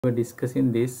We're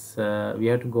discussing this, we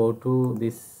have to go to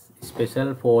this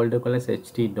special folder called as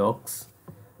htdocs.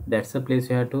 That's the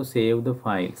place you have to save the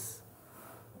files.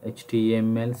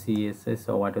 HTML, CSS,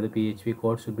 or whatever the PHP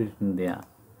code should be written there.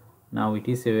 Now it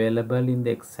is available in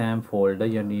the exam folder.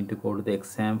 You need to go to the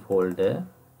exam folder.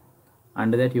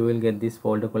 Under that you will get this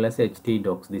folder called as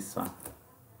htdocs, this one.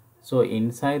 So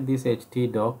inside this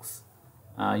htdocs,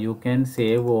 you can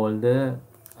save all the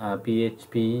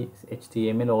PHP,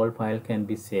 HTML, all file can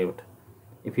be saved.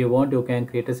 If you want, you can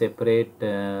create a separate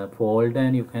folder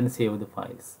and you can save the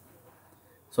files.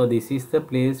 So this is the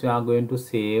place we are going to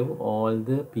save all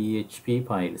the PHP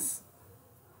files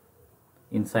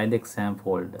inside the exam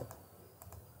folder.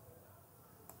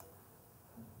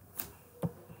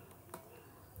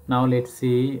 Now let's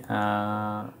see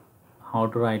how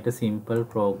to write a simple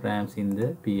programs in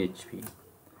the PHP.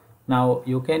 Now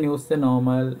you can use the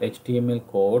normal HTML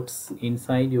codes.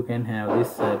 Inside you can have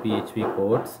this PHP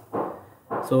codes.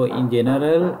 So in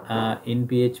general, in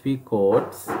PHP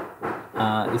codes,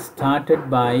 started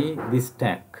by this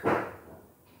tag.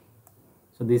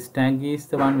 So this tag is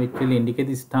the one which will indicate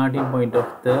the starting point of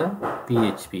the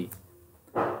PHP.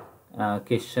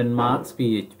 Question marks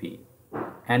PHP,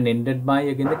 and ended by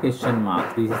again the question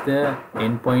mark. This is the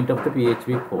end point of the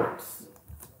PHP codes.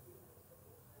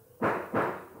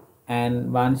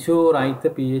 And once you write the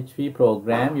PHP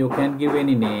program, you can give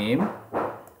any name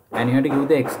and you have to give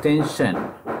the extension.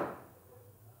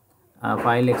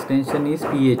 File extension is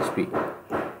PHP.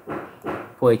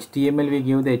 For HTML we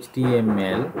give the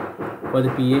HTML. For the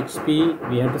PHP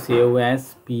we have to save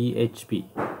as PHP.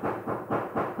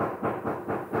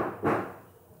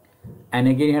 And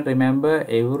again you have to remember,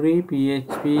 every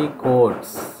PHP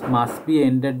codes must be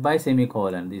ended by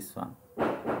semicolon. This one,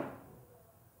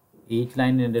 each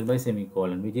line ended by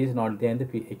semicolon, which is not there in the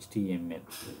HTML.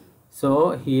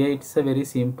 So here it's a very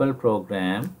simple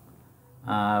program.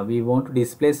 We want to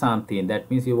display something. That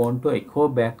means you want to echo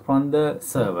back from the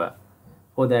server.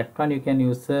 For that one you can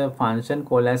use a function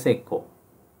called as echo.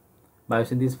 By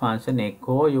using this function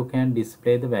echo, you can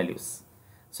display the values.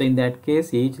 So in that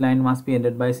case, each line must be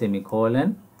ended by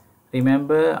semicolon.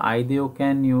 Remember, either you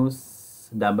can use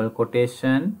double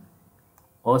quotation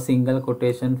or single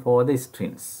quotation for the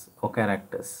strings or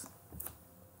characters.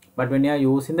 But when you are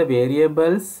using the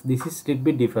variables, this is a little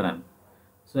bit different.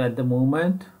 So at the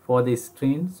moment, for the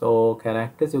strings or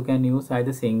characters, you can use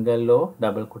either single or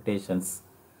double quotations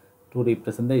to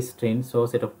represent the strings or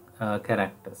set of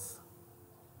characters.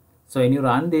 So when you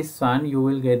run this one, you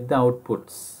will get the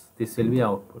outputs. This will be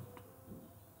output.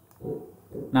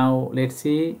 Now let's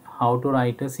see how to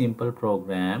write a simple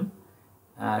program.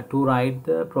 To write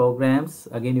the programs,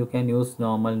 again you can use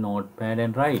normal notepad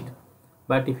and write.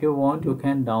 But if you want, you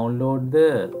can download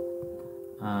the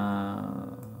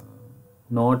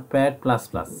notepad++.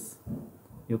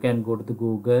 You can go to the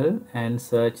Google and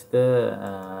search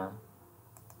the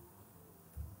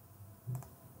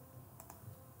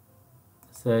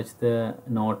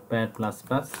notepad++.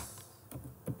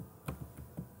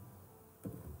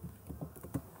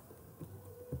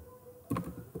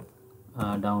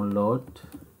 Download,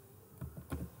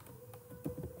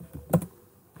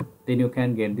 then you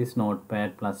can get this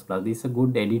notepad++. This is a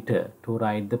good editor to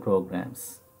write the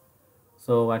programs.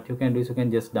 So what you can do is you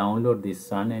can just download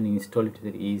this one and install it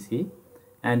very easy,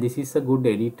 and this is a good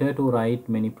editor to write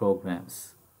many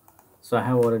programs. So I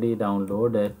have already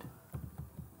downloaded.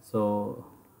 So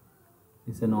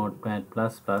it's a notepad++.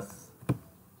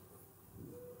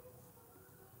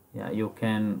 Yeah, you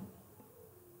can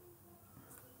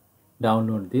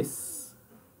download this,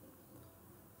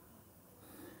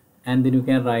 and then you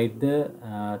can write the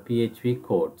PHP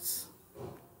codes.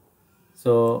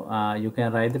 So you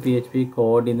can write the PHP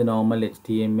code in the normal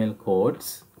HTML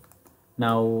codes.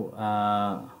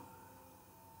 Now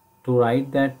to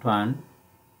write that one,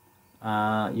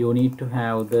 you need to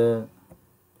have the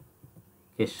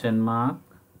question mark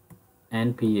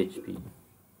and PHP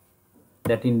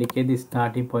that indicate the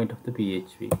starting point of the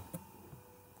PHP,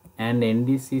 and end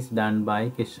this is done by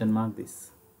question mark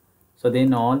this. So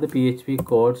then all the PHP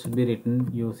code should be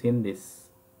written using this.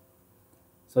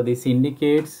 So this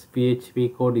indicates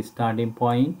PHP code starting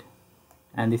point,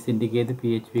 and this indicates the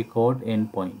PHP code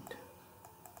end point.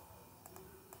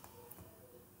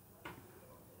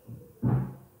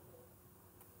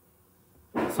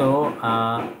 So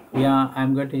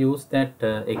I'm going to use that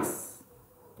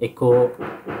echo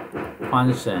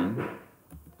function.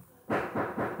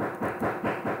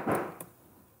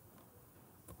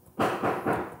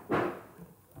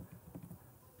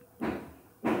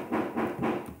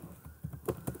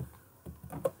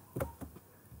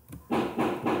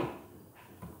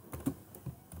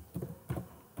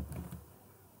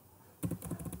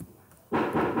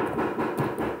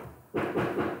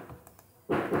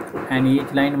 and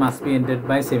each line must be ended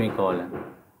by semicolon.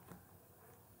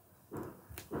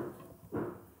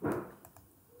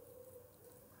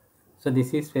 So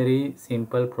this is very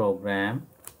simple program,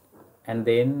 and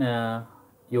then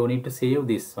you need to save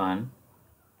this one.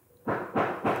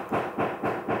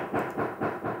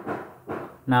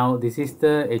 Now this is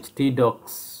the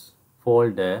htdocs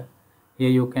folder. Here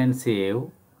you can save.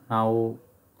 Now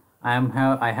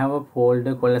I have a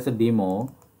folder called as a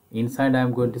demo. Inside I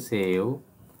am going to save.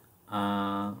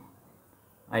 I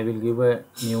will give a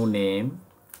new name.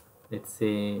 Let's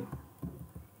say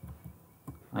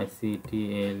ICT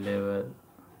A level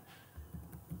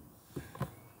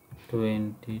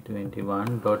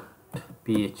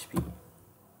 2021.php.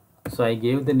 So I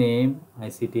gave the name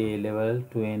ICT A level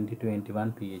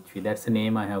 2021 PHP. That's the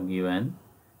name I have given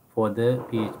for the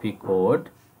PHP code,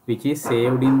 which is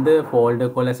saved in the folder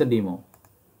called as a demo.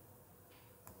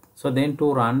 So then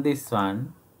to run this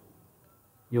one,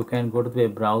 you can go to the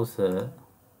web browser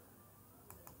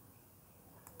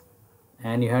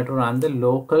and you have to run the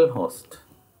localhost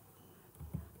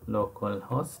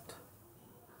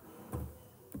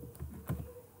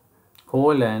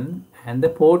colon and the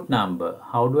port number.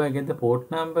 How do I get the port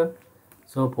number?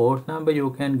 So port number you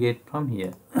can get from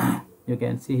here. You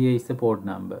can see here is the port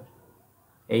number.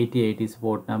 88 is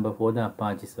port number for the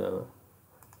Apache server.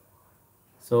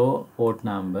 So port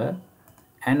number,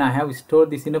 and I have stored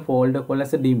this in a folder called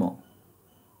as a demo.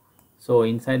 So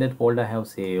inside that folder I have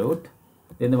saved.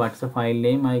 Then what's the file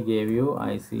name I gave you?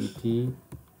 ICT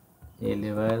A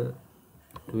level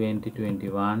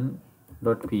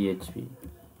 2021.php.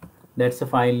 That's the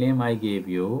file name I gave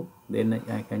you. Then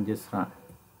I can just run.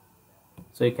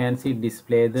 So you can see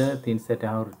display the things that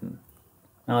I have written.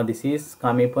 Now this is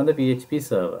coming from the PHP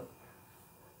server.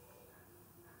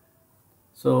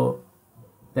 So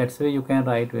that's why you can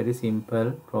write very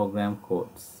simple program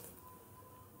codes.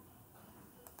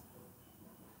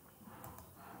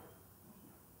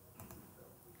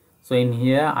 So in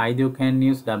here either you can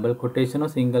use double quotation or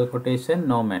single quotation,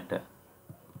 no matter.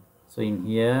 So in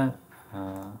here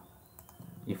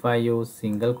if I use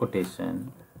single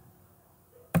quotation,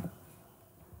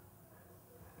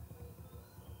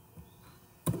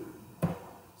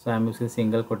 so I'm using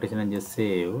single quotation and just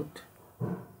saved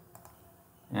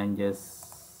and just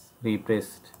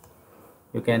refreshed.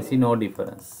 You can see no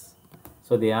difference.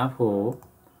 So therefore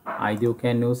either you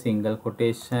can use single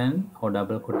quotation or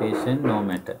double quotation, no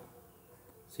matter.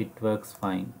 So it works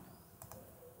fine.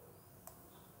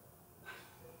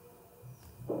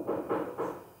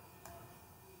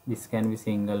 This can be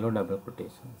single or double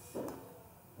quotations.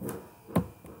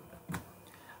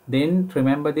 Then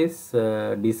remember this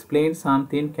displaying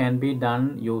something can be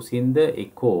done using the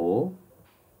echo,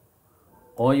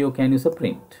 or you can use a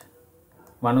print.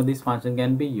 One of these functions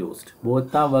can be used.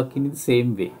 Both are working in the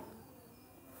same way.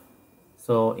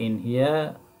 So in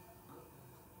here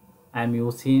I am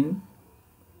using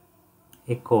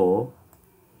echo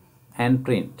and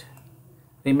print.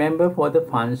 Remember, for the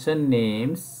function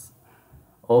names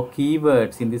or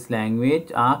keywords in this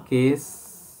language are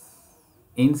case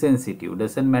insensitive.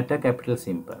 Doesn't matter capital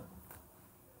simple.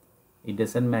 It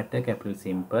doesn't matter capital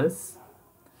simples.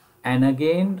 And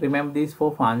again, remember these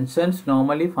for functions.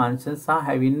 Normally functions are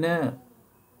having a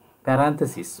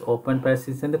parenthesis, open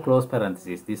parenthesis and the close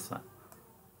parenthesis. This one,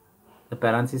 the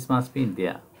parenthesis must be in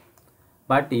there.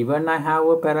 But even I have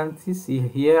a parenthesis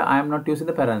here, I am not using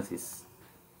the parenthesis,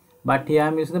 but here I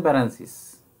am using the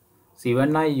parenthesis. So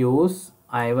even I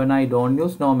don't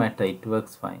use, no matter, it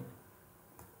works fine.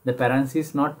 The parenthesis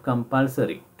is not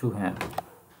compulsory to have.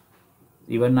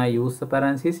 Even I use the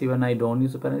parenthesis, even I don't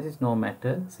use the parenthesis, no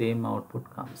matter, same output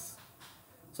comes.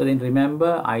 So then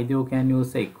remember, either you can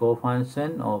use the echo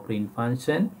function or print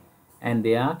function, and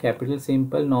they are capital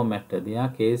simple, no matter. They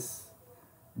are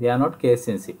not case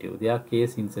sensitive, they are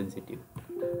case insensitive.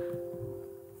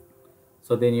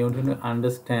 So then you need to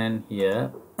understand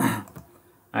here,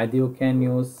 either you can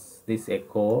use this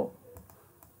echo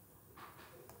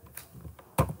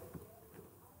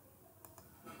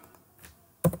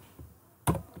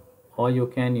or you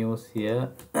can use here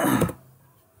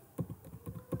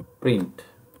print.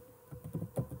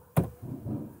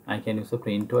 I can use a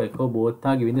print or echo, both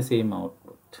are giving the same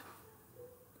output.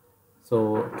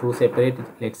 So to separate it,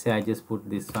 let's say I just put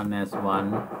this one as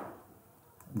 1,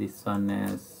 this one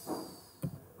as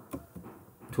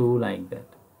 2, like that.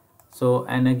 So,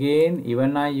 and again,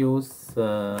 even I use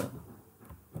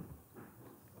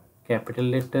capital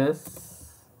letters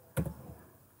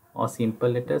or simple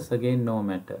letters, again no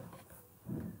matter.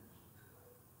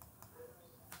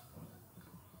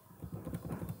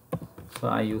 So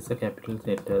I use the capital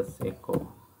letters echo.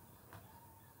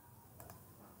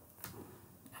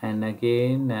 and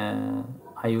again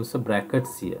I use a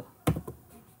brackets here.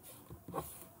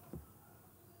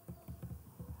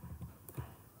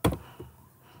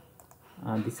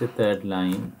 This is the third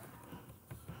line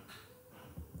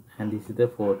and this is the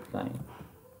fourth line.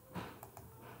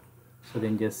 So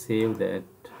then just save that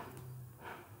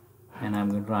and I'm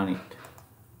going to run it.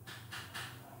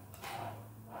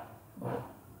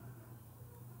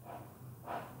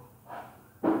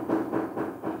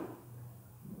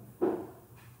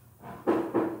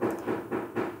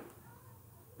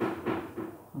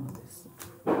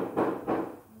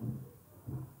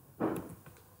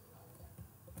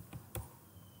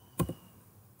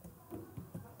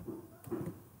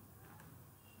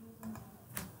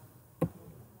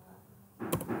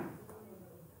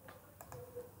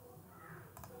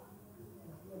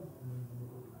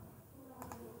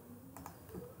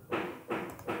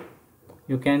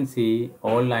 You can see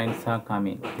all lines are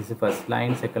coming. This is the first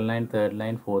line, second line, third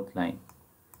line, fourth line.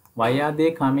 Why are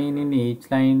they coming in each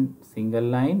line single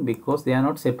line? Because they are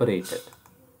not separated.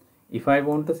 If I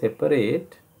want to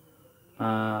separate,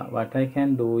 what I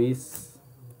can do is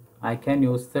I can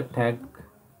use the tag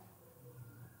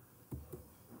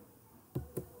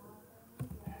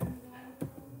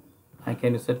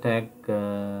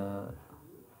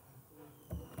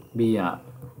BR.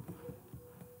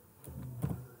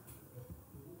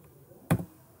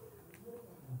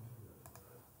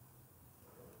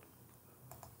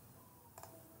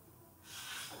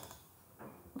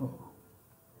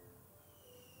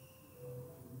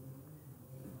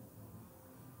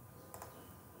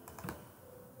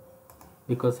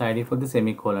 Because I did for the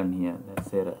semicolon here,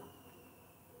 that's error.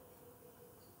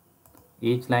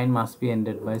 Each line must be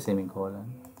ended by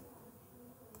semicolon.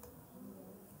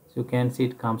 So you can see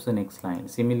it comes the next line.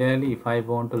 Similarly, if I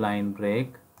want to line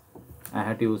break, I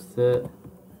have to use the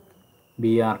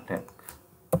BR tag.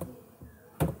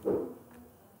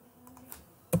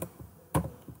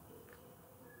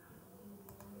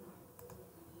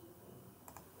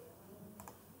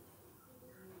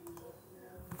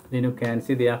 Then you can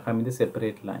see they are coming the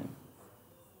separate line.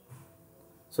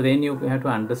 So then you have to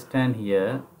understand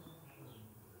here,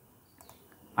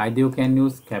 either you can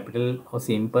use capital or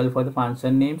simple for the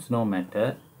function names, no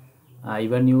matter.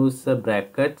 Even use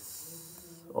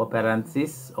brackets or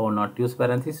parentheses or not use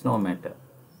parentheses, no matter.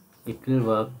 It will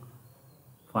work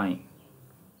fine.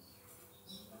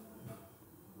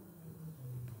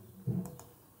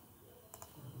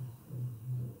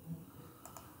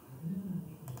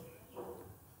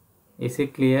 Is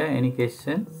it clear? Any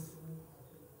questions?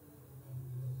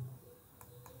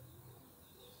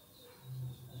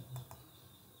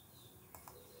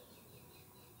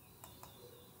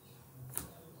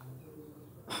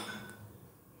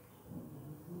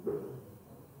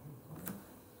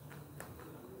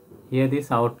 Here these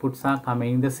outputs are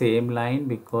coming in the same line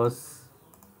because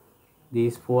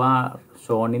these four are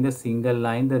shown in the single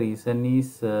line. The reason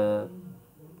is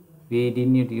we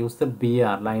didn't use the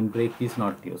BR, line break is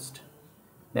not used.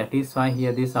 That is why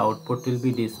here this output will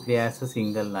be displayed as a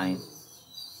single line.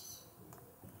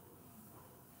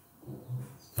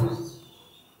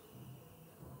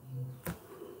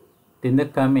 Then the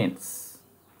comments.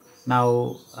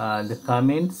 Now the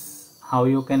comments, how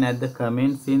you can add the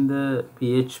comments in the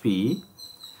PHP.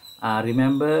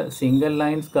 Remember, single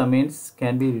lines comments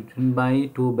can be written by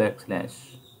 2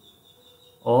 backslash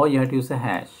or you have to use a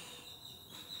hash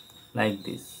like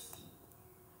this.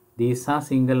 These are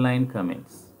single line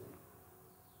comments.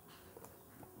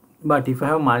 But if you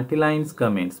have multi-lines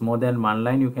comments, more than one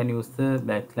line, you can use the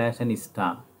backslash and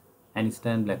star and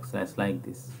backslash like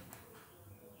this.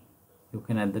 You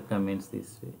can add the comments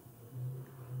this way.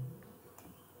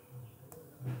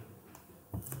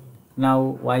 Now,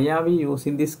 why are we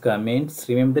using these comments?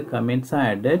 Remember, the comments are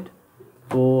added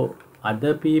for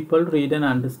other people to read and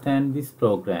understand this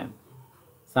program.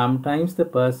 Sometimes the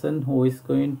person who is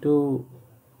going to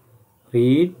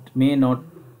read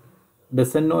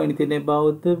doesn't know anything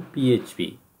about the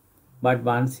PHP, but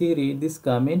once he read this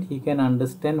comment, he can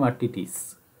understand what it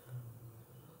is.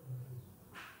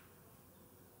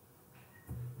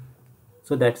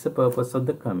 So that's the purpose of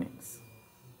the comments.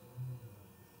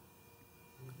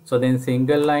 So then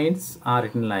single lines are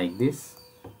written like this,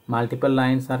 multiple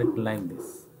lines are written like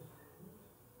this.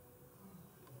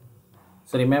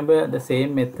 So remember the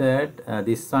same method,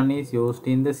 this one is used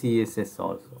in the CSS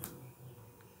also.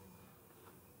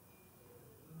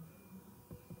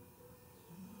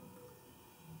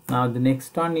 Now the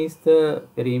next one is the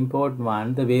very important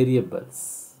one, the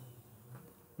variables.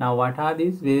 Now what are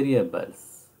these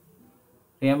variables?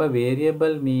 Remember,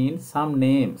 variable means some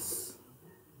names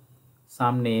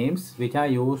which are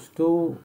used to